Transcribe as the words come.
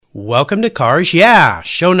Welcome to Cars Yeah,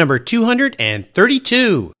 show number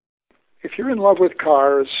 232. If you're in love with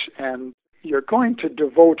cars and you're going to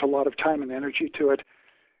devote a lot of time and energy to it,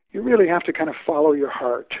 you really have to kind of follow your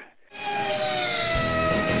heart.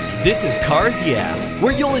 This is Cars Yeah,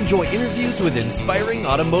 where you'll enjoy interviews with inspiring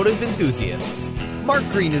automotive enthusiasts. Mark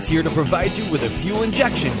Green is here to provide you with a fuel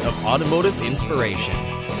injection of automotive inspiration.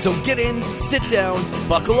 So get in, sit down,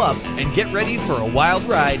 buckle up, and get ready for a wild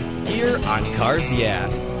ride here on Cars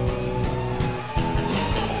Yeah.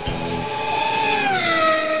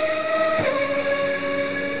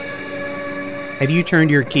 Have you turned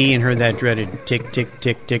your key and heard that dreaded tick, tick,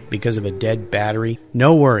 tick, tick because of a dead battery?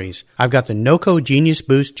 No worries. I've got the NOCO Genius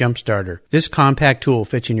Boost Jump Starter. This compact tool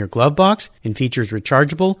fits in your glove box and features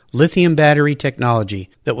rechargeable lithium battery technology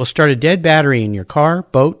that will start a dead battery in your car,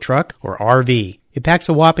 boat, truck, or RV. It packs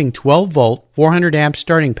a whopping 12-volt, 400 amp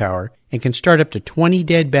starting power and can start up to 20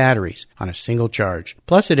 dead batteries on a single charge.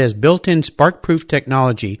 Plus, it has built-in spark-proof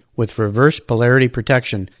technology with reverse polarity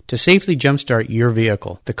protection to safely jumpstart your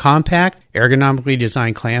vehicle. The compact, ergonomically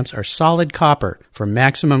designed clamps are solid copper for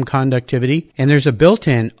maximum conductivity, and there's a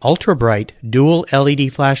built-in ultra-bright dual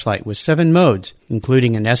LED flashlight with 7 modes,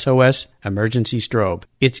 including an SOS emergency strobe.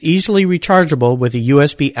 It's easily rechargeable with a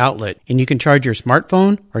USB outlet, and you can charge your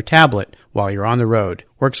smartphone or tablet while you're on the road.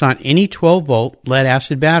 Works on any 12-volt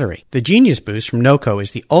lead-acid battery. The Genius Boost from NOCO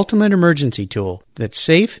is the ultimate emergency tool that's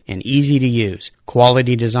safe and easy to use.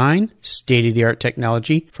 Quality design, state-of-the-art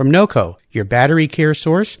technology from NOCO, your battery care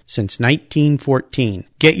source since 1914.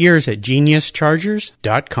 Get yours at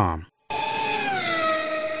geniuschargers.com.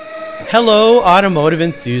 Hello, automotive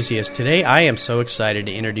enthusiasts. Today I am so excited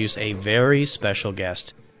to introduce a very special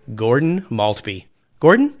guest, Gordon Maltby.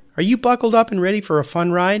 Gordon, are you buckled up and ready for a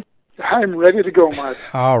fun ride? I'm ready to go, Mark.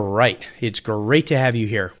 All right. It's great to have you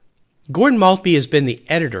here. Gordon Maltby has been the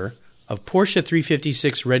editor of Porsche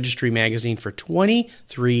 356 Registry magazine for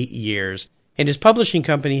 23 years, and his publishing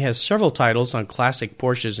company has several titles on classic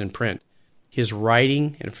Porsches in print. His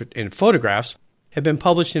writing and photographs have been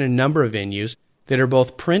published in a number of venues that are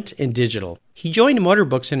both print and digital. He joined Motor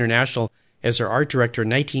Books International as their art director in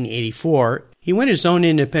 1984. He went his own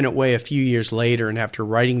independent way a few years later, and after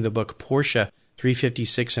writing the book Porsche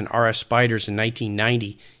 356 and RS Spyders in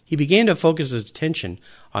 1990, he began to focus his attention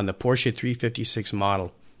on the Porsche 356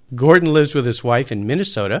 model. Gordon lives with his wife in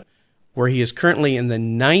Minnesota, where he is currently in the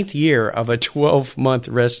 9th year of a 12-month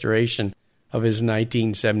restoration of his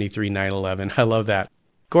 1973 911. I love that.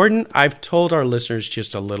 Gordon, I've told our listeners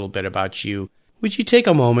just a little bit about you. Would you take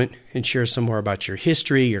a moment and share some more about your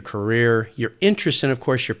history, your career, your interest, and of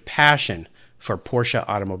course your passion for Porsche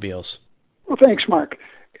automobiles? Well, thanks, Mark.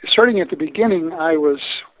 Starting at the beginning, I was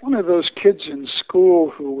one of those kids in school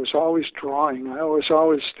who was always drawing. I was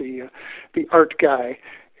always the art guy,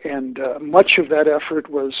 and much of that effort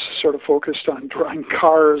was sort of focused on drawing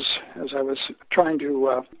cars as I was trying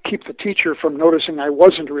to keep the teacher from noticing I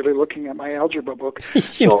wasn't really looking at my algebra book.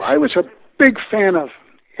 So I was a big fan of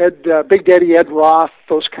Big Daddy Ed Roth,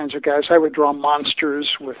 those kinds of guys. I would draw monsters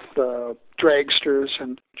with dragsters,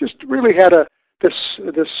 and just really had this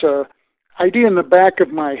idea in the back of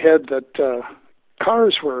my head that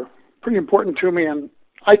cars were pretty important to me, and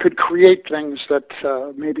I could create things that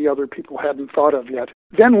maybe other people hadn't thought of yet.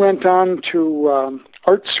 Then went on to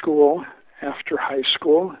art school after high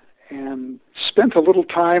school and spent a little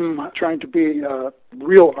time trying to be a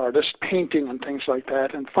real artist, painting and things like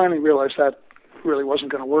that, and finally realized that really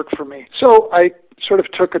wasn't going to work for me. So I sort of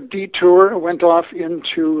took a detour, went off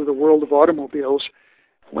into the world of automobiles,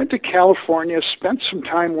 went to California, spent some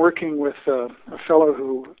time working with a fellow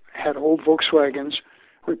who had old Volkswagens,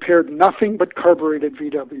 repaired nothing but carbureted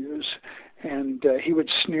VWs, and he would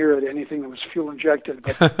sneer at anything that was fuel-injected,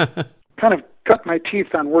 but kind of cut my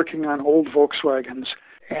teeth on working on old Volkswagens.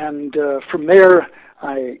 And from there,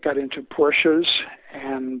 I got into Porsches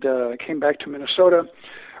and came back to Minnesota,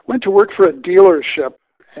 went to work for a dealership,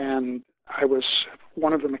 and I was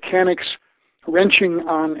one of the mechanics wrenching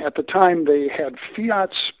on, at the time, they had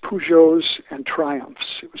Fiats, Peugeots, and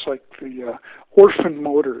Triumphs. It was like the orphan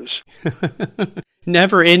motors.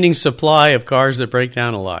 Never-ending supply of cars that break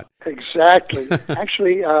down a lot. Exactly.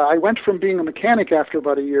 Actually, I went from being a mechanic after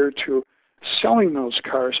about a year to selling those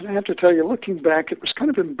cars. And I have to tell you, looking back, it was kind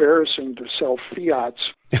of embarrassing to sell Fiats,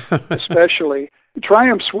 especially.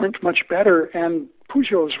 Triumphs weren't much better, and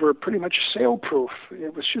Peugeots were pretty much sale-proof.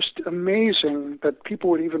 It was just amazing that people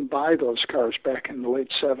would even buy those cars back in the late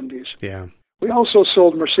 70s. Yeah. We also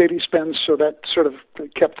sold Mercedes-Benz, so that sort of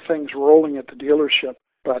kept things rolling at the dealership.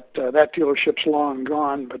 But that dealership's long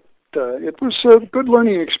gone, but it was a good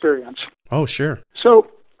learning experience. Oh, sure.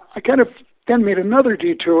 So I kind of then made another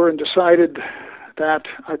detour and decided that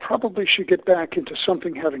I probably should get back into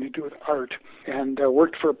something having to do with art, and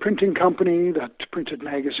worked for a printing company that printed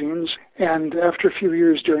magazines. And after a few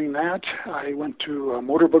years doing that, I went to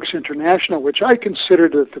Motor Books International, which I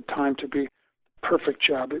considered at the time to be a perfect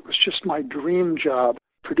job. It was just my dream job.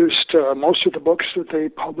 Produced most of the books that they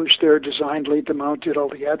published there, designed, laid them out, did all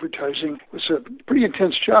the advertising. It was a pretty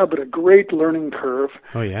intense job, but a great learning curve.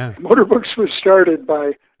 Oh, yeah. Motor Books was started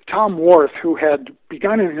by Tom Worth, who had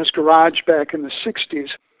begun in his garage back in the 60s,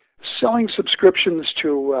 selling subscriptions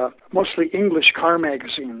to mostly English car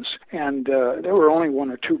magazines. And there were only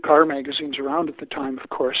 1 or 2 car magazines around at the time, of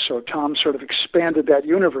course, so Tom sort of expanded that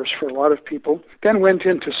universe for a lot of people. Then went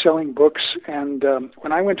into selling books, and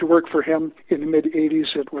when I went to work for him in the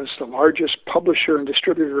mid-'80s, it was the largest publisher and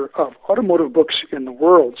distributor of automotive books in the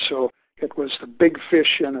world, so it was the big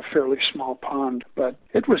fish in a fairly small pond. But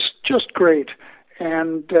it was just great.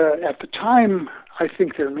 And at the time, I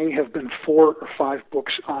think there may have been 4 or 5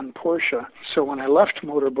 books on Porsche. So when I left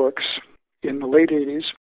Motor Books in the late 80s,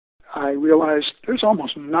 I realized there's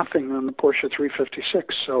almost nothing on the Porsche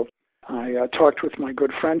 356. So I talked with my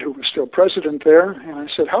good friend who was still president there, and I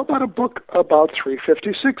said, how about a book about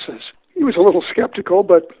 356s? He was a little skeptical,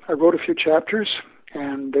 but I wrote a few chapters,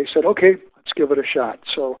 and they said, okay, let's give it a shot.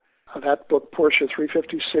 So that book, Porsche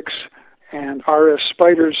 356 and RS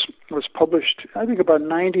Spiders, was published, I think, about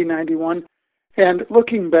 91. And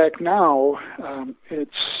looking back now, it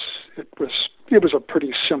was a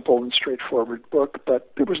pretty simple and straightforward book,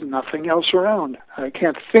 but there was nothing else around. I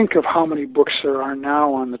can't think of how many books there are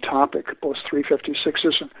now on the topic, both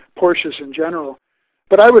 356s and Porsches in general.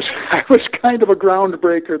 But I was kind of a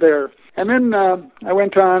groundbreaker there. And then I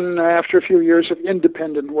went on, after a few years of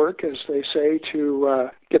independent work, as they say, to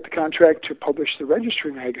get the contract to publish the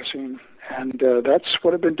Registry magazine. And that's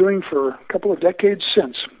what I've been doing for a couple of decades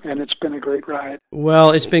since, and it's been a great ride.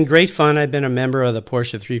 Well, it's been great fun. I've been a member of the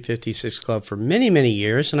Porsche 356 Club for many, many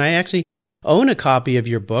years, and I actually own a copy of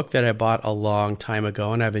your book that I bought a long time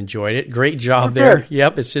ago, and I've enjoyed it. Great job there.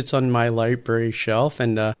 Yep, it sits on my library shelf,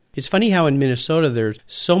 and it's funny how in Minnesota there's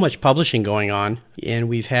so much publishing going on, and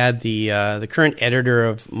we've had the current editor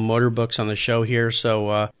of Motor Books on the show here,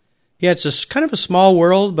 so yeah, it's just kind of a small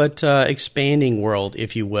world, but expanding world,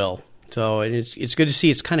 if you will. So it's good to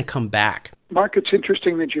see it's kind of come back. Mark, it's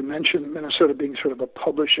interesting that you mentioned Minnesota being sort of a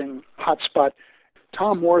publishing hotspot.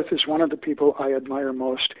 Tom Worth is one of the people I admire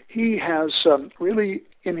most. He has really,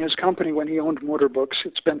 in his company when he owned Motor Books,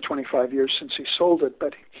 it's been 25 years since he sold it,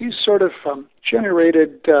 but he's sort of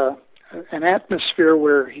generated an atmosphere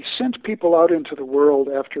where he sent people out into the world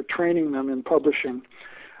after training them in publishing.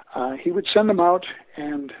 He would send them out,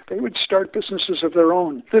 and they would start businesses of their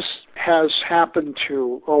own. This has happened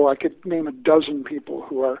to, I could name a dozen people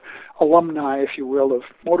who are alumni, if you will, of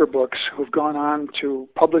Motor Books, who've gone on to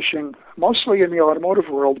publishing, mostly in the automotive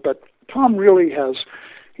world, but Tom really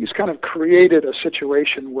he's kind of created a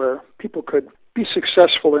situation where people could be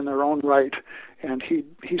successful in their own right, and he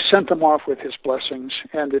sent them off with his blessings,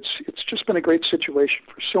 and it's just been a great situation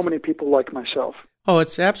for so many people like myself. Oh,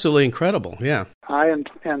 it's absolutely incredible, yeah. I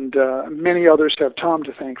and many others have Tom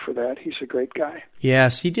to thank for that. He's a great guy.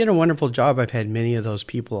 Yes, he did a wonderful job. I've had many of those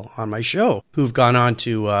people on my show who've gone on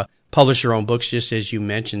to publish their own books, just as you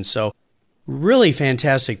mentioned. So really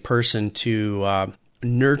fantastic person to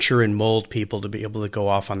nurture and mold people to be able to go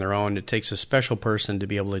off on their own. It takes a special person to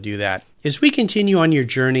be able to do that. As we continue on your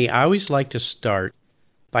journey, I always like to start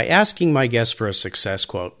by asking my guests for a success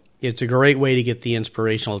quote. It's a great way to get the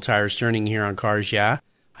inspirational tires turning here on Cars Yeah.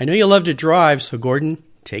 I know you love to drive, so Gordon,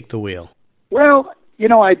 take the wheel. Well,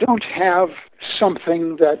 I don't have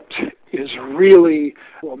something that is really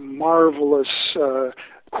a marvelous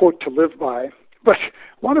quote to live by. But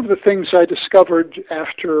one of the things I discovered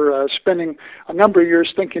after spending a number of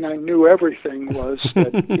years thinking I knew everything was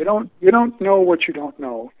that you don't know what you don't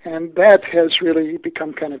know, and that has really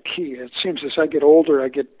become kind of key. It seems as I get older, I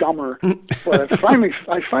get dumber. But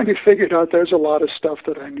I finally figured out there's a lot of stuff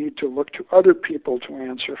that I need to look to other people to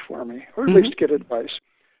answer for me, or at least get advice.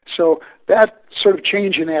 So that sort of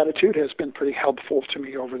change in attitude has been pretty helpful to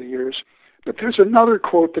me over the years. But there's another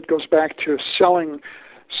quote that goes back to selling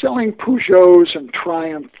Peugeots and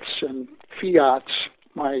Triumphs and Fiats.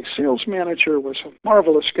 My sales manager was a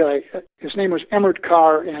marvelous guy. His name was Emmert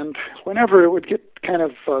Carr, and whenever it would get kind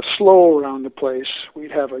of slow around the place,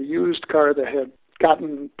 we'd have a used car that had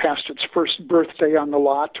gotten past its first birthday on the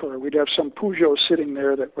lot, or we'd have some Peugeot sitting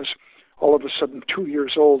there that was all of a sudden 2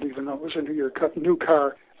 years old, even though it was a new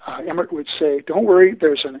car. Emmert would say, "Don't worry,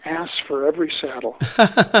 there's an ass for every saddle."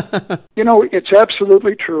 It's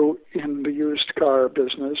absolutely true in the used car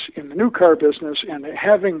business, in the new car business, and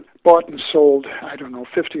having bought and sold,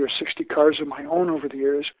 50 or 60 cars of my own over the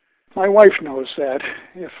years, my wife knows that.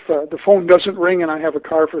 If the phone doesn't ring and I have a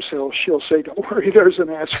car for sale, she'll say, "Don't worry, there's an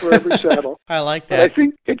ass for every saddle." I like that. But I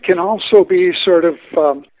think it can also be sort of,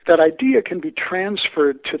 that idea can be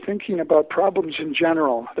transferred to thinking about problems in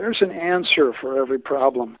general. There's an answer for every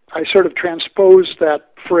problem. I sort of transpose that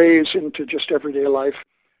phrase into just everyday life.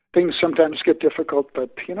 Things sometimes get difficult, but,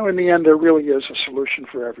 in the end, there really is a solution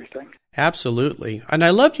for everything. Absolutely. And I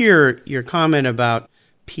loved your comment about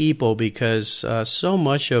people, because so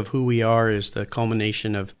much of who we are is the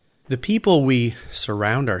culmination of the people we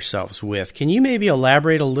surround ourselves with. Can you maybe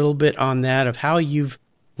elaborate a little bit on that, of how you've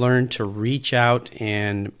learned to reach out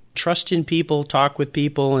and trust in people, talk with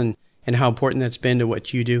people, and how important that's been to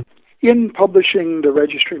what you do? In publishing the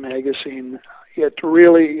Registry magazine, it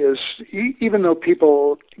really is, even though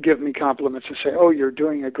people give me compliments and say, "Oh, you're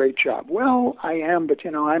doing a great job." Well, I am, but,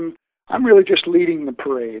 I'm really just leading the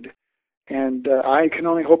parade. And I can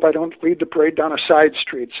only hope I don't lead the parade down a side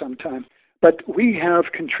street sometime. But we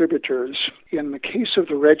have contributors. In the case of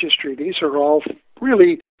the Registry, these are all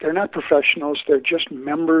really, they're not professionals. They're just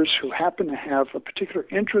members who happen to have a particular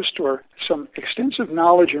interest or some extensive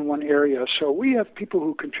knowledge in one area. So we have people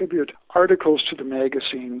who contribute articles to the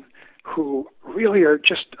magazine who really are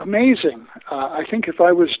just amazing. I think if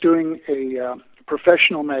I was doing a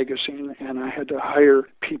professional magazine and I had to hire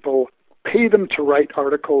people, pay them to write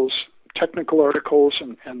articles, technical articles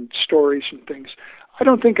and stories and things, I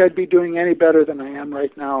don't think I'd be doing any better than I am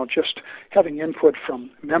right now, just having input from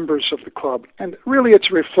members of the club. And really it's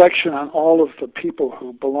a reflection on all of the people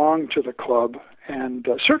who belong to the club. And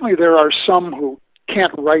certainly there are some who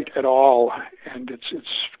can't write at all, and it's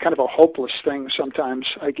kind of a hopeless thing. Sometimes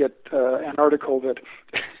I get an article that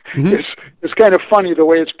is kind of funny the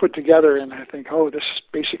way it's put together, and I think, oh, this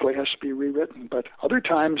basically has to be rewritten. But other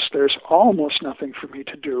times there's almost nothing for me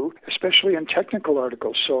to do, especially in technical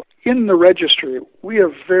articles. So in the Registry, we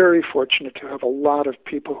are very fortunate to have a lot of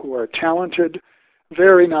people who are talented,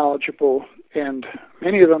 very knowledgeable, and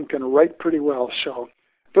many of them can write pretty well. So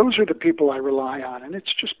those are the people I rely on, and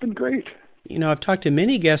it's just been great. I've talked to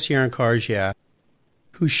many guests here on Cars Yeah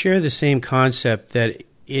who share the same concept, that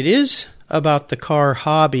it is about the car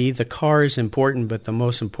hobby. The car is important, but the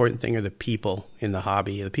most important thing are the people in the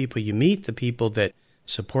hobby, the people you meet, the people that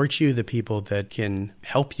support you, the people that can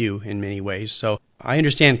help you in many ways. So I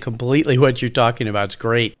understand completely what you're talking about. It's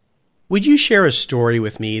great. Would you share a story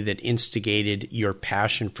with me that instigated your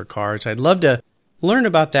passion for cars? I'd love to learn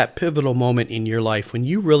about that pivotal moment in your life when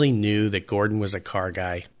you really knew that Gordon was a car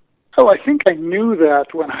guy. Oh, I think I knew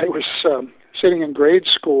that when I was sitting in grade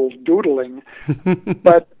school doodling.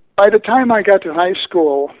 But by the time I got to high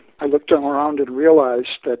school, I looked around and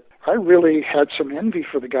realized that I really had some envy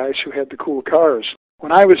for the guys who had the cool cars.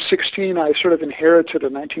 When I was 16, I sort of inherited a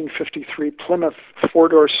 1953 Plymouth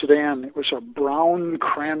four-door sedan. It was a brown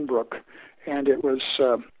Cranbrook, and it was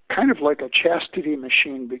kind of like a chastity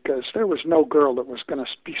machine, because there was no girl that was going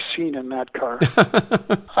to be seen in that car.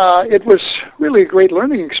 It was really a great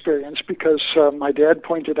learning experience, because my dad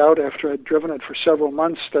pointed out after I'd driven it for several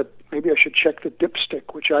months that maybe I should check the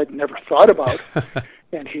dipstick, which I'd never thought about.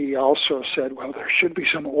 And he also said, well, there should be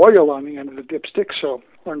some oil on the end of the dipstick, so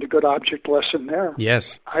learned a good object lesson there.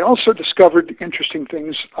 Yes. I also discovered interesting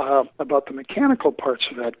things about the mechanical parts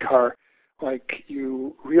of that car. Like,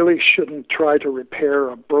 you really shouldn't try to repair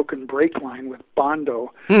a broken brake line with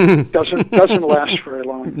Bondo. Doesn't last very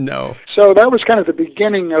long. No. So that was kind of the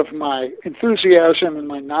beginning of my enthusiasm and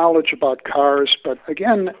my knowledge about cars. But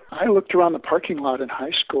again, I looked around the parking lot in high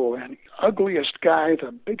school, and the ugliest guy,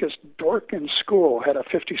 the biggest dork in school, had a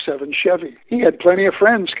 57 Chevy. He had plenty of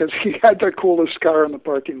friends because he had the coolest car in the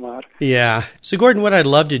parking lot. Yeah. So Gordon, what I'd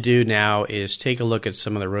love to do now is take a look at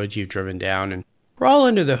some of the roads you've driven down and crawl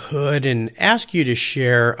under the hood and ask you to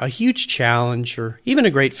share a huge challenge or even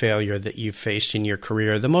a great failure that you've faced in your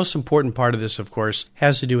career. The most important part of this, of course,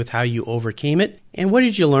 has to do with how you overcame it. And what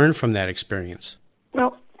did you learn from that experience?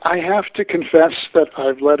 Well, I have to confess that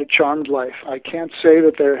I've led a charmed life. I can't say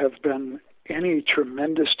that there have been any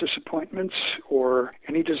tremendous disappointments or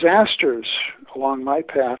any disasters along my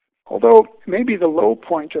path. Although maybe the low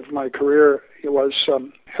point of my career was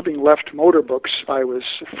having left Motor Books. I was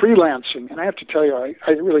freelancing, and I have to tell you,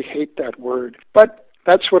 I really hate that word. But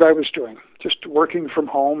that's what I was doing, just working from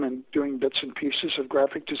home and doing bits and pieces of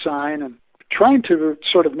graphic design and trying to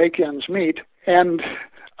sort of make ends meet. And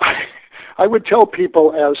I would tell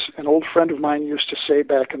people, as an old friend of mine used to say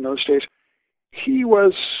back in those days,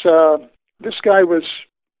 this guy was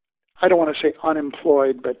I don't want to say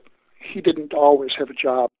unemployed, but he didn't always have a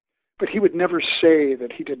job. But he would never say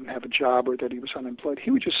that he didn't have a job or that he was unemployed. He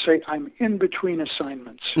would just say, I'm in between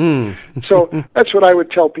assignments. So that's what I would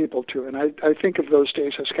tell people too. And I think of those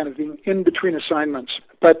days as kind of being in between assignments.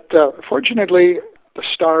 But fortunately, the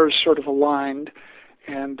stars sort of aligned.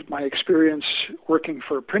 And my experience working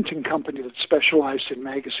for a printing company that specialized in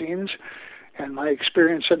magazines, and my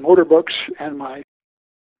experience at Motorbooks, and my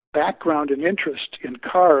background and interest in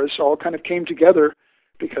cars all kind of came together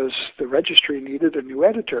because the registry needed a new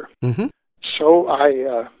editor. So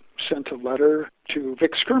I sent a letter to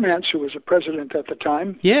Vic Skurmans, who was the president at the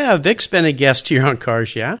time. Yeah, Vic's been a guest here on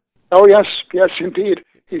Cars, yeah? Oh, yes, indeed.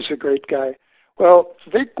 He's a great guy. Well,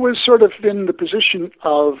 Vic was sort of in the position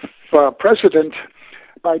of president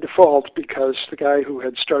by default because the guy who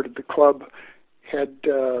had started the club had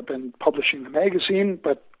been publishing the magazine,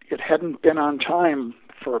 but it hadn't been on time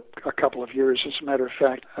for a couple of years. As a matter of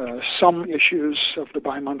fact, some issues of the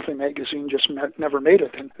bi-monthly magazine just never made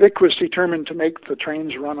it. And Vic was determined to make the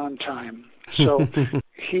trains run on time. So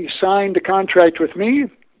he signed a contract with me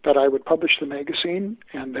that I would publish the magazine,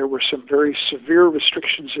 and there were some very severe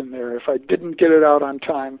restrictions in there. If I didn't get it out on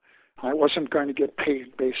time, I wasn't going to get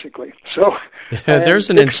paid, basically. So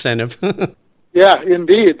there's an incentive. Yeah,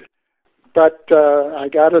 indeed. But I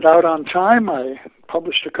got it out on time. I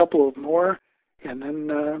published a couple of more. And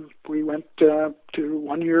then we went to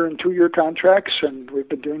 1 year and 2 year contracts, and we've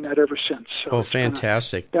been doing that ever since. So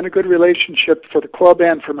fantastic. Been a good relationship for the club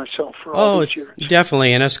and for myself for all these years.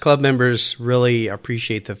 Definitely. And us club members really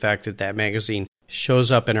appreciate the fact that that magazine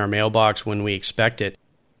shows up in our mailbox when we expect it.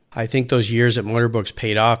 I think those years at Motorbooks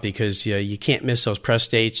paid off because you can't miss those press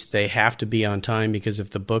dates. They have to be on time because if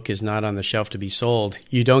the book is not on the shelf to be sold,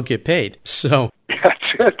 you don't get paid. So that's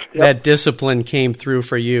it. Yep. That discipline came through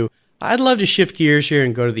for you. I'd love to shift gears here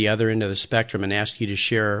and go to the other end of the spectrum and ask you to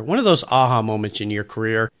share one of those aha moments in your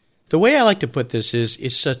career. The way I like to put this is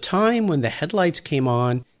it's a time when the headlights came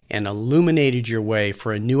on and illuminated your way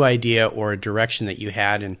for a new idea or a direction that you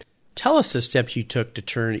had. And tell us the steps you took to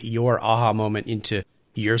turn your aha moment into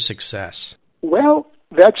your success. Well,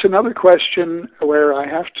 that's another question where I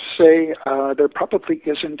have to say there probably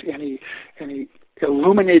isn't any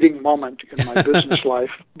illuminating moment in my business life.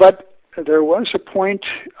 But there was a point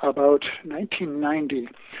about 1990.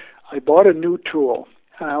 I bought a new tool.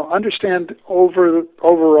 Now, understand, over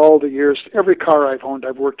all the years, every car I've owned,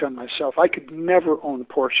 I've worked on myself. I could never own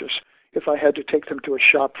Porsches if I had to take them to a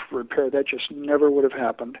shop for repair. That just never would have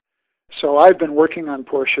happened. So I've been working on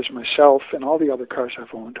Porsches myself and all the other cars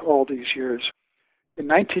I've owned all these years. In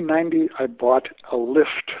 1990, I bought a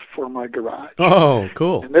lift for my garage. Oh,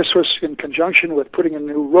 cool. And this was in conjunction with putting a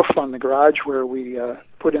new roof on the garage where we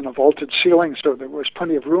put in a vaulted ceiling, so there was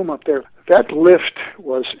plenty of room up there. That lift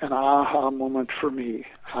was an aha moment for me.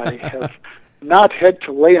 I have not had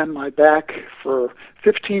to lay on my back for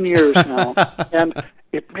 15 years now, and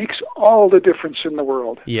it makes all the difference in the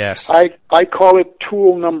world. Yes. I call it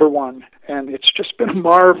tool number one, and it's just been a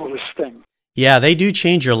marvelous thing. Yeah, they do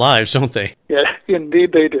change your lives, don't they? Yeah,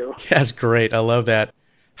 indeed they do. That's great. I love that.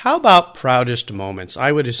 How about proudest moments?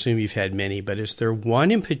 I would assume you've had many, but is there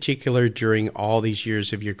one in particular during all these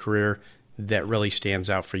years of your career that really stands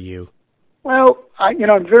out for you? Well,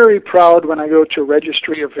 I'm very proud when I go to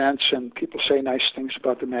registry events and people say nice things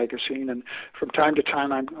about the magazine. And from time to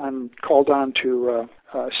time, I'm called on to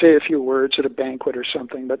say a few words at a banquet or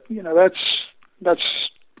something. But that's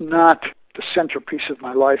not the centerpiece of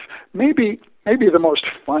my life. Maybe the most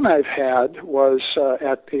fun I've had was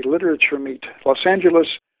at a literature meet. Los Angeles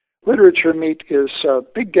Literature Meet is a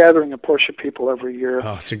big gathering of Porsche people every year.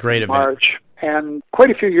 Oh, it's a great event. March. And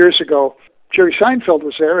quite a few years ago, Jerry Seinfeld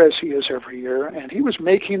was there, as he is every year, and he was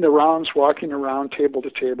making the rounds, walking around table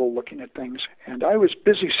to table, looking at things. And I was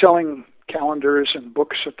busy selling calendars and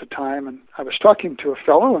books at the time, and I was talking to a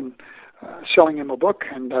fellow and selling him a book,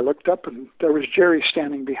 and I looked up, and there was Jerry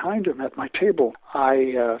standing behind him at my table.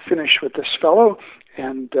 I finished with this fellow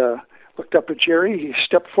and looked up at Jerry. He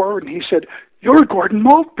stepped forward, and he said, "You're Gordon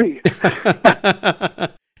Maltby."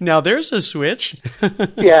 Now there's a switch.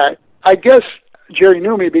 Yeah, I guess Jerry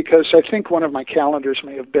knew me because I think one of my calendars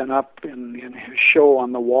may have been up in his show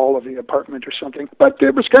on the wall of the apartment or something. But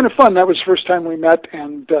it was kind of fun. That was the first time we met,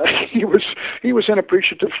 and he was an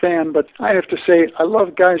appreciative fan. But I have to say, I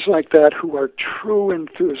love guys like that who are true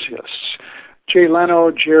enthusiasts. Jay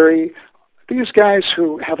Leno, Jerry, these guys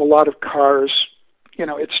who have a lot of cars.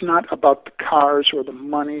 It's not about the cars or the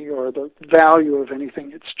money or the value of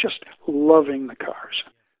anything. It's just loving the cars.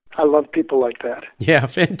 I love people like that. Yeah,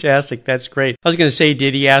 fantastic. That's great. I was going to say,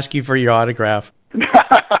 did he ask you for your autograph?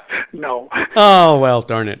 No. Oh, well,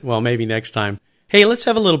 darn it. Well, maybe next time. Hey, let's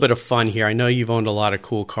have a little bit of fun here. I know you've owned a lot of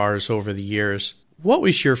cool cars over the years. What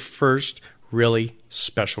was your first really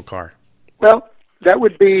special car? Well, that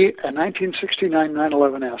would be a 1969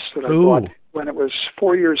 911S that I bought when it was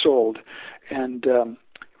 4 years old. And it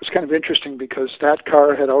was kind of interesting because that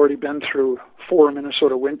car had already been through 4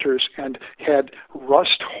 Minnesota winters and had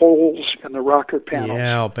rust holes in the rocker panels.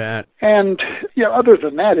 Yeah, I'll bet. And other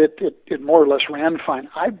than that, it more or less ran fine.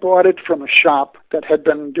 I bought it from a shop that had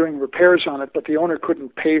been doing repairs on it, but the owner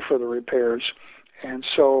couldn't pay for the repairs. And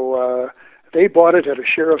so they bought it at a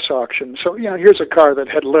sheriff's auction. So, here's a car that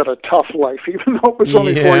had led a tough life, even though it was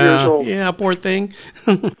only 4 years old. Yeah, poor thing.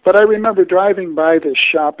 But I remember driving by this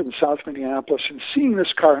shop in South Minneapolis and seeing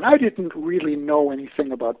this car, and I didn't really know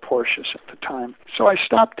anything about Porsches at the time. So I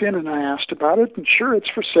stopped in and I asked about it, and sure, it's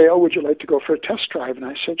for sale. Would you like to go for a test drive? And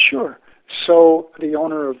I said, sure. So the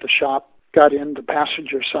owner of the shop got in the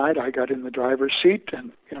passenger side. I got in the driver's seat,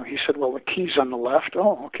 and, he said, well, the key's on the left.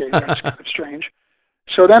 Oh, okay, that's kind of strange.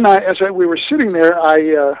 So then, as we were sitting there,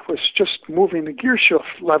 I was just moving the gear shift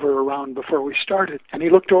lever around before we started. And he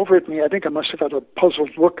looked over at me. I think I must have had a puzzled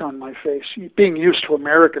look on my face, being used to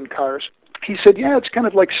American cars. He said, yeah, it's kind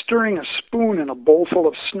of like stirring a spoon in a bowl full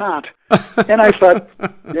of snot. And I thought,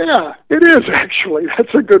 yeah, it is actually.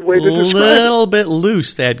 That's a good way to describe it. A little bit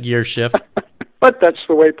loose, that gear shift. But that's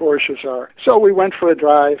the way Porsches are. So we went for a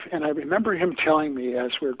drive, and I remember him telling me as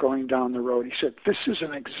we were going down the road, he said, this is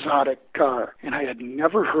an exotic car. And I had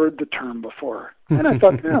never heard the term before. And I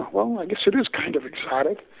thought, yeah, well, I guess it is kind of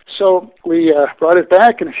exotic. So we brought it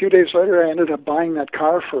back, and a few days later I ended up buying that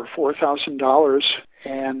car for $4,000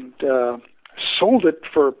 and sold it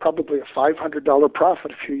for probably a $500 profit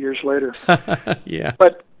a few years later. Yeah.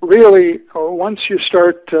 But really, once you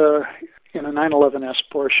start in a 911S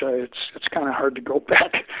Porsche, it's kind of hard to go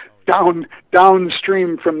back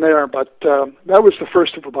downstream from there. But that was the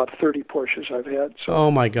first of about 30 Porsches I've had. So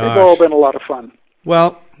oh my gosh, they've all been a lot of fun.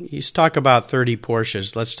 Well, you talk about 30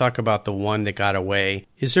 Porsches. Let's talk about the one that got away.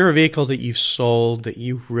 Is there a vehicle that you've sold that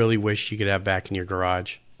you really wish you could have back in your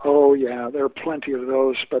garage? Oh, yeah, there are plenty of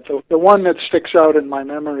those. But the one that sticks out in my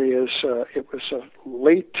memory is it was a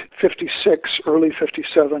late 56, early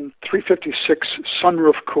 57, 356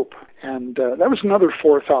 sunroof coupe. And that was another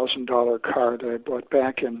 $4,000 car that I bought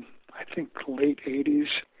back in, I think, late 80s.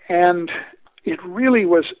 And it really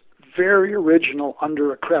was very original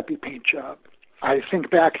under a crappy paint job. I think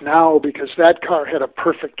back now because that car had a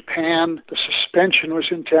perfect pan, the suspension was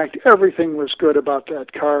intact, everything was good about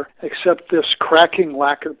that car except this cracking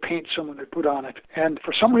lacquer paint someone had put on it. And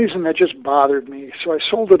for some reason that just bothered me. So I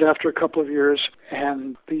sold it after a couple of years,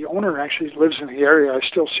 and the owner actually lives in the area. I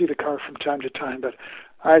still see the car from time to time, but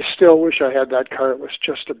I still wish I had that car. It was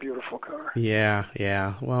just a beautiful car.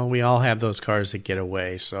 Yeah. Well, we all have those cars that get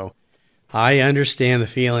away, so I understand the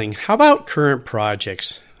feeling. How about current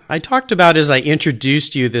projects? I talked about, as I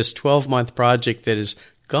introduced you, this 12-month project that has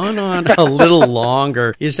gone on a little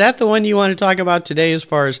longer. Is that the one you want to talk about today as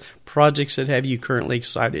far as projects that have you currently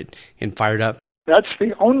excited and fired up? That's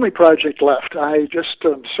the only project left. I just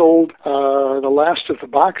sold the last of the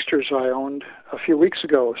Boxsters I owned a few weeks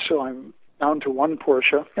ago, so I'm down to one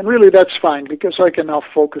Porsche. And really that's fine because I can now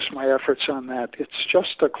focus my efforts on that. It's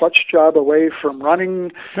just a clutch job away from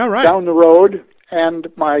running down the road. And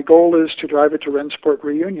my goal is to drive it to Rennsport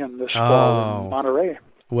Reunion this fall in Monterey.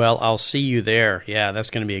 Well, I'll see you there. Yeah, that's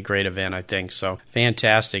going to be a great event, I think. So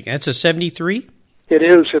fantastic. That's a 73? It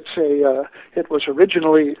is. It was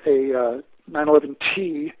originally a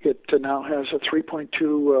 911T. It now has a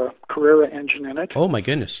 3.2 Carrera engine in it. Oh, my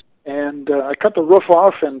goodness. And I cut the roof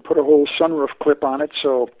off and put a whole sunroof clip on it,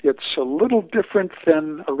 so it's a little different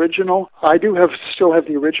than original. I still have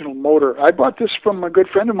the original motor. I bought this from a good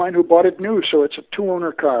friend of mine who bought it new, so it's a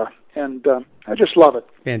two-owner car, and I just love it.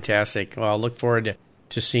 Fantastic. Well, I'll look forward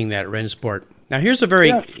to seeing that Rennsport. Now, here's a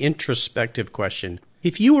very introspective question.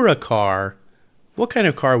 If you were a car, what kind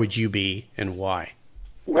of car would you be and why?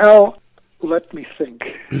 Well, let me think.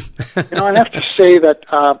 I have to say that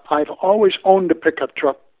I've always owned a pickup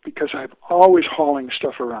truck because I'm always hauling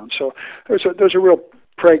stuff around. So there's a real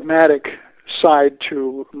pragmatic side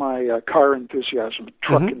to my car enthusiasm,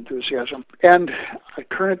 truck enthusiasm. And I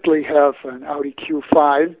currently have an Audi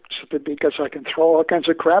Q5 because I can throw all kinds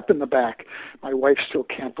of crap in the back. My wife still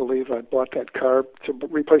can't believe I bought that car to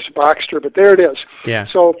replace a Boxster, but there it is. Yeah.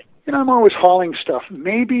 So, I'm always hauling stuff.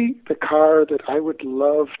 Maybe the car that I would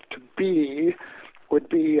love to be would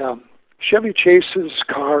be Chevy Chase's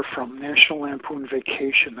car from National Lampoon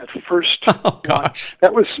Vacation, that first Oh, gosh. one.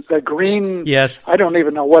 That was a green, Yes. I don't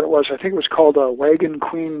even know what it was. I think it was called a Wagon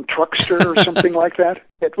Queen Truckster or something like that.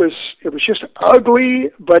 It was just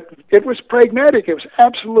ugly, but it was pragmatic. It was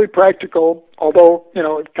absolutely practical, although,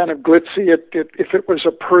 it kind of glitzy. If it was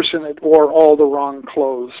a person, it wore all the wrong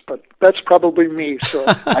clothes, but that's probably me, so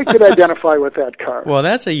I could identify with that car. Well,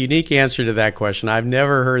 that's a unique answer to that question. I've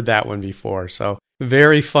never heard that one before, so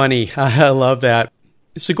very funny. I love that.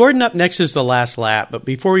 So, Gordon, up next is the last lap, but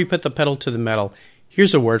before we put the pedal to the metal,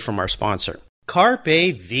 here's a word from our sponsor. Carpe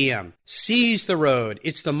Diem. Seize the road.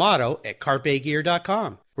 It's the motto at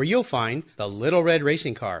CarpeGear.com, where you'll find The Little Red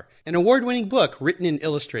Racing Car, an award-winning book written and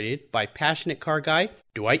illustrated by passionate car guy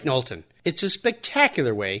Dwight Knowlton. It's a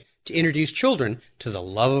spectacular way to introduce children to the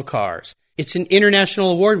love of cars. It's an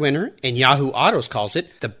international award winner, and Yahoo Autos calls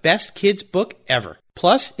it the best kids book ever.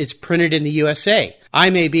 Plus, it's printed in the USA. I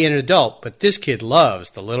may be an adult, but this kid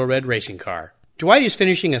loves The Little Red Racing Car. Dwight is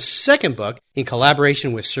finishing a second book in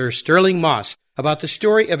collaboration with Sir Sterling Moss about the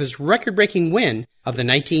story of his record-breaking win of the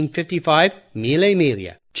 1955 Mille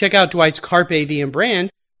Miglia. Check out Dwight's Carpe Diem brand,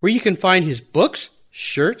 where you can find his books,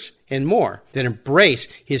 shirts, and more that embrace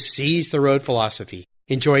his Seize the Road philosophy.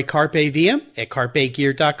 Enjoy Carpe Diem at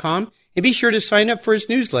CarpeGear.com, and be sure to sign up for his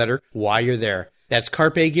newsletter while you're there. That's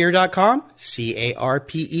CarpeGear.com,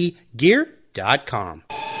 C-A-R-P-E Gear.com.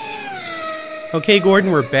 Okay,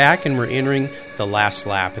 Gordon, we're back and we're entering the last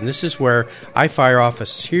lap. And this is where I fire off a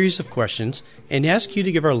series of questions and ask you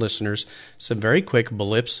to give our listeners some very quick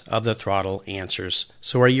blips of the throttle answers.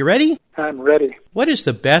 So are you ready? I'm ready. What is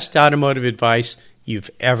the best automotive advice you've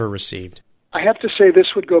ever received? I have to say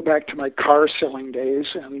this would go back to my car selling days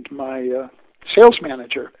and my sales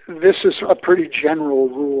manager. This is a pretty general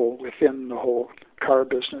rule within the whole car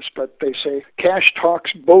business, but they say cash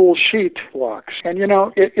talks, bullshit walks. And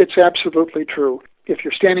it's absolutely true. If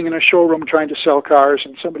you're standing in a showroom trying to sell cars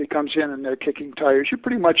and somebody comes in and they're kicking tires, you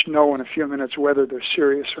pretty much know in a few minutes whether they're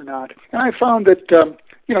serious or not. And I found that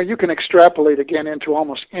you can extrapolate again into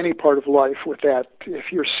almost any part of life with that.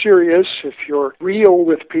 If you're serious, if you're real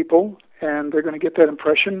with people, and they're going to get that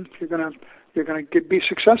impression, you're going to be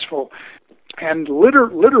successful. And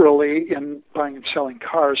literally in buying and selling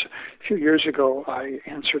cars, a few years ago, I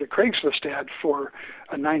answered a Craigslist ad for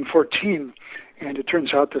a 914, and it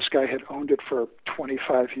turns out this guy had owned it for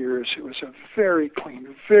 25 years. It was a very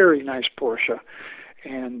clean, very nice Porsche,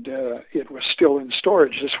 and it was still in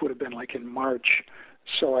storage. This would have been like in March.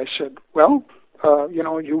 So I said, well,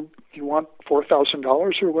 you want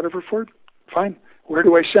 $4,000 or whatever for it? Fine. Where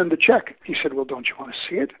do I send the check? He said, well, don't you want to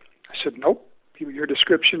see it? I said, nope. Your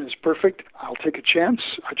description is perfect. I'll take a chance.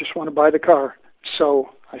 I just want to buy the car. So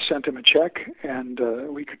I sent him a check, and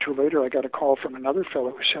a week or two later I got a call from another fellow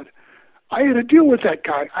who said, I had a deal with that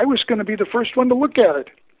guy. I was going to be the first one to look at it.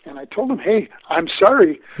 And I told him, hey, I'm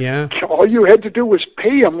sorry. Yeah. All you had to do was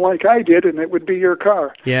pay him like I did, and it would be your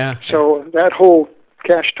car. Yeah. So that whole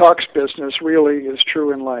cash talks business really is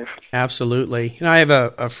true in life. Absolutely. I have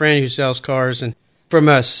a friend who sells cars, and from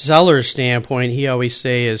a seller's standpoint, he always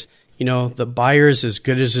says, the buyer's as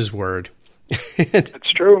good as his word.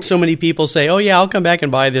 That's true. So many people say, oh, yeah, I'll come back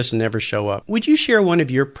and buy this and never show up. Would you share one of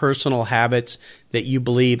your personal habits that you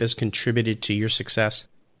believe has contributed to your success?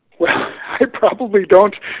 Well, I probably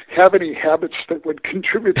don't have any habits that would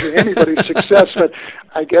contribute to anybody's success, but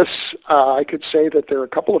I guess I could say that there are a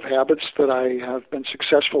couple of habits that I have been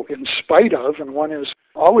successful in spite of, and one is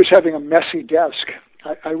always having a messy desk.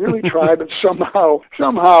 I really try, but somehow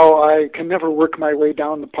I can never work my way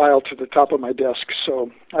down the pile to the top of my desk. So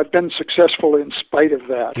I've been successful in spite of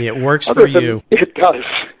that. It works for you. It does.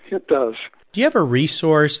 It does. Do you have a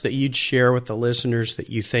resource that you'd share with the listeners that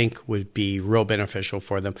you think would be real beneficial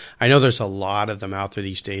for them? I know there's a lot of them out there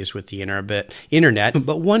these days with the internet,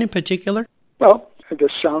 but one in particular? Well,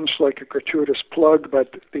 this sounds like a gratuitous plug,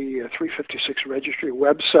 but the 356 Registry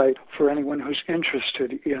website, for anyone who's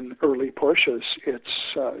interested in early Porsches,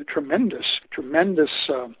 it's a tremendous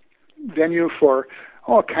venue for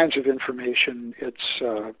all kinds of information. It's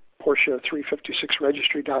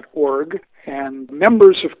Porsche356registry.org, and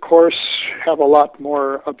members, of course, have a lot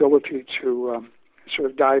more ability to sort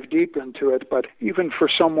of dive deep into it, but even for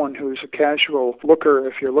someone who's a casual looker,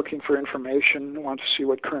 if you're looking for information, want to see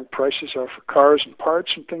what current prices are for cars and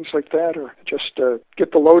parts and things like that, or just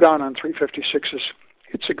get the lowdown on 356s,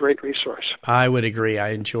 it's a great resource. I would agree.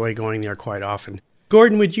 I enjoy going there quite often.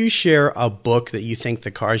 Gordon, would you share a book that you think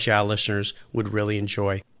the Cars Yeah listeners would really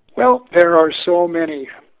enjoy? Well, there are so many.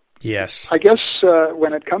 Yes. I guess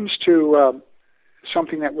when it comes to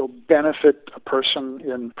something that will benefit a person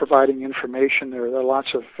in providing information, there are lots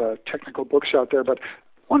of technical books out there, but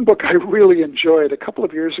One book I really enjoyed, a couple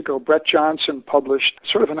of years ago, Brett Johnson published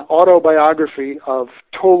sort of an autobiography of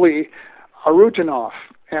Toli Arutinov.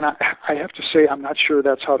 And I have to say, I'm not sure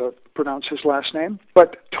that's how to pronounce his last name.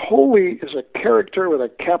 But Toli is a character with a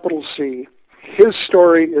capital C. His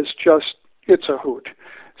story is just, it's a hoot.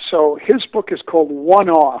 So his book is called One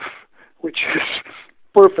Off, which is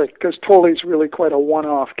perfect because Toli's really quite a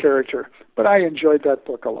one-off character. But I enjoyed that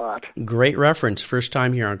book a lot. Great reference. First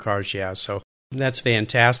time here on Cars Yeah, so that's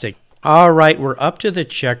fantastic. All right, we're up to the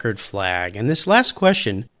checkered flag. And this last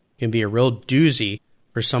question can be a real doozy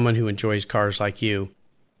for someone who enjoys cars like you.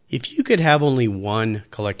 If you could have only one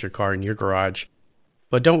collector car in your garage,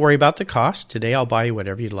 but don't worry about the cost, today I'll buy you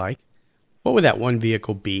whatever you'd like, what would that one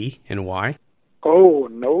vehicle be and why? Oh,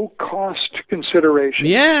 no cost consideration.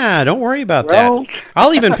 Yeah, don't worry about that.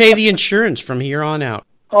 I'll even pay the insurance from here on out.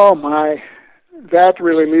 Oh, my. That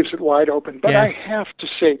really leaves it wide open. But Yeah. I have to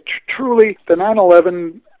say, truly, the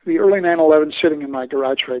 911, the early 911 sitting in my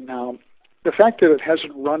garage right now, the fact that it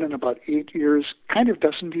hasn't run in about 8 years kind of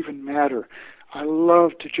doesn't even matter. I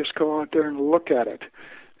love to just go out there and look at it.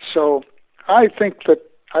 So I think that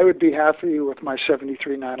I would be happy with my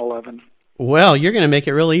 73 911. Well, you're going to make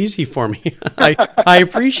it real easy for me. I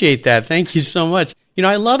appreciate that. Thank you so much. You know,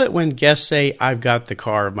 I love it when guests say, I've got the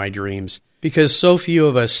car of my dreams, because so few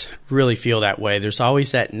of us really feel that way. There's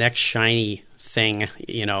always that next shiny thing,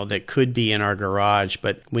 you know, that could be in our garage.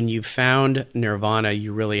 But when you've found Nirvana,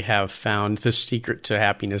 you really have found the secret to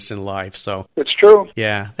happiness in life. So It's true.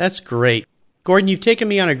 yeah, that's great. Gordon, you've taken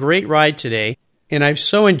me on a great ride today, and I've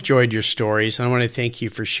so enjoyed your stories. And I want to thank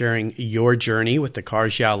you for sharing your journey with the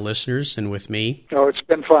Cars Yeah listeners and with me. Oh, it's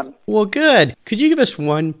been fun. Well, good. Could you give us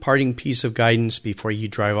one parting piece of guidance before you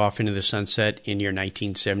drive off into the sunset in your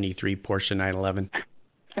 1973 Porsche 911?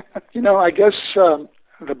 You know, I guess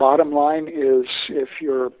the bottom line is if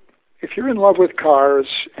you're in love with cars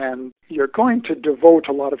and you're going to devote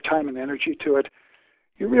a lot of time and energy to it,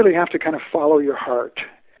 you really have to kind of follow your heart.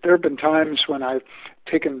 There have been times when I've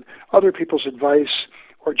taken other people's advice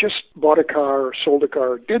or just bought a car or sold a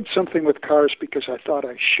car or did something with cars because I thought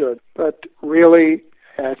I should. But really,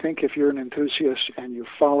 I think if you're an enthusiast and you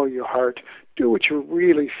follow your heart, do what you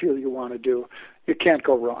really feel you want to do, you can't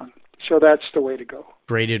go wrong. So that's the way to go.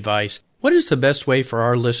 Great advice. What is the best way for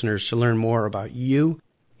our listeners to learn more about you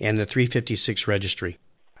and the 356 Registry?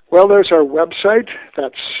 Well, there's our website.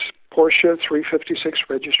 That's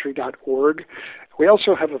Porsche356registry.org. We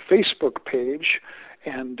also have a Facebook page,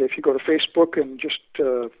 and if you go to Facebook and just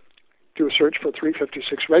do a search for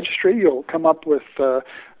 356 Registry, you'll come up with the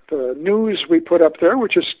news we put up there,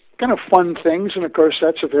 which is kind of fun things, and of course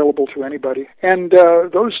that's available to anybody. And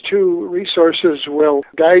those two resources will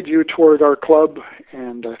guide you toward our club,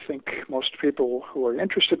 and I think most people who are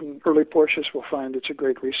interested in early Porsches will find it's a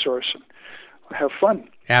great resource and have fun.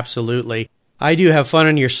 Absolutely. I do have fun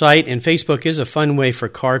on your site, and Facebook is a fun way for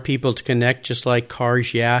car people to connect, just like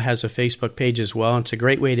Cars Yeah has a Facebook page as well. It's a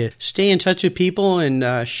great way to stay in touch with people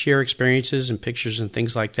and share experiences and pictures and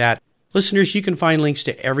things like that. Listeners, you can find links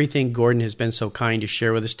to everything Gordon has been so kind to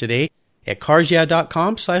share with us today at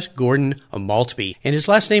carsyeah.com/Gordon Maltby. And his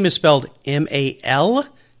last name is spelled Maltby.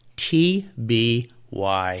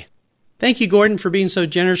 Thank you, Gordon, for being so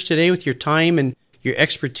generous today with your time and your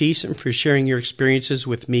expertise and for sharing your experiences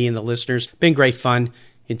with me and the listeners. Been great fun.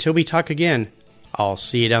 Until we talk again, I'll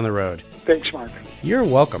see you down the road. Thanks, Mark. You're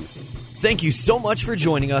welcome. Thank you so much for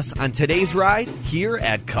joining us on today's ride here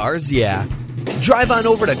at Cars Yeah. Drive on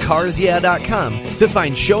over to carsyeah.com to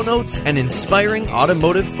find show notes and inspiring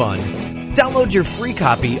automotive fun. Download your free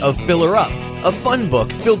copy of Filler Up, a fun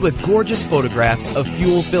book filled with gorgeous photographs of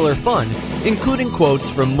fuel filler fun, including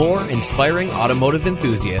quotes from more inspiring automotive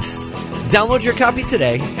enthusiasts. Download your copy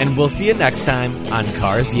today, and we'll see you next time on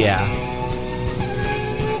Cars Yeah.